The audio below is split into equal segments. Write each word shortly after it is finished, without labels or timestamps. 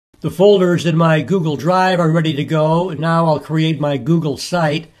The folders in my Google Drive are ready to go. Now I'll create my Google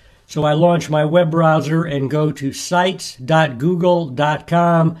site. So I launch my web browser and go to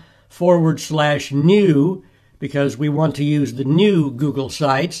sites.google.com/new because we want to use the new Google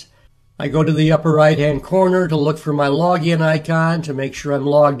Sites. I go to the upper right-hand corner to look for my login icon to make sure I'm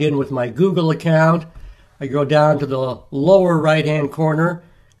logged in with my Google account. I go down to the lower right-hand corner,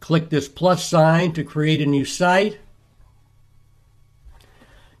 click this plus sign to create a new site.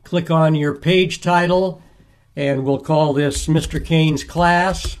 Click on your page title, and we'll call this Mr. Kane's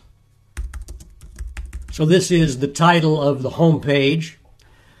Class. So this is the title of the home page.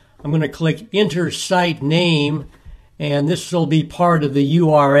 I'm going to click Enter Site Name, and this will be part of the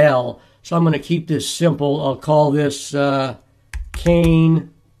URL. So I'm going to keep this simple. I'll call this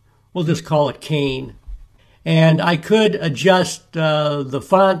Kane. We'll just call it Kane. And I could adjust the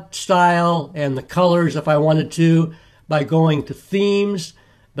font style and the colors if I wanted to by going to Themes,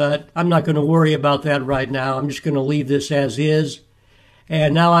 but I'm not going to worry about that right now. I'm just going to leave this as is.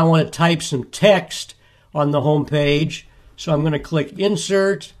 And now I want to type some text on the home page. So I'm going to click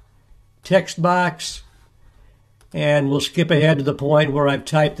Insert, Text Box, and we'll skip ahead to the point where I've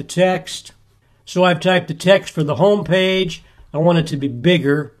typed the text. So I've typed the text for the home page. I want it to be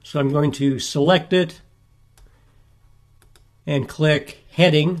bigger, so I'm going to select it and click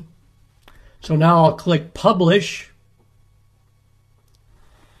Heading. So now I'll click Publish,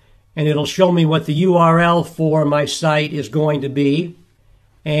 and it'll show me what the URL for my site is going to be.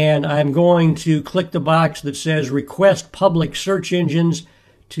 And I'm going to click the box that says Request Public Search Engines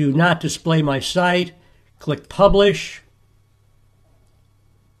to not display my site. Click Publish.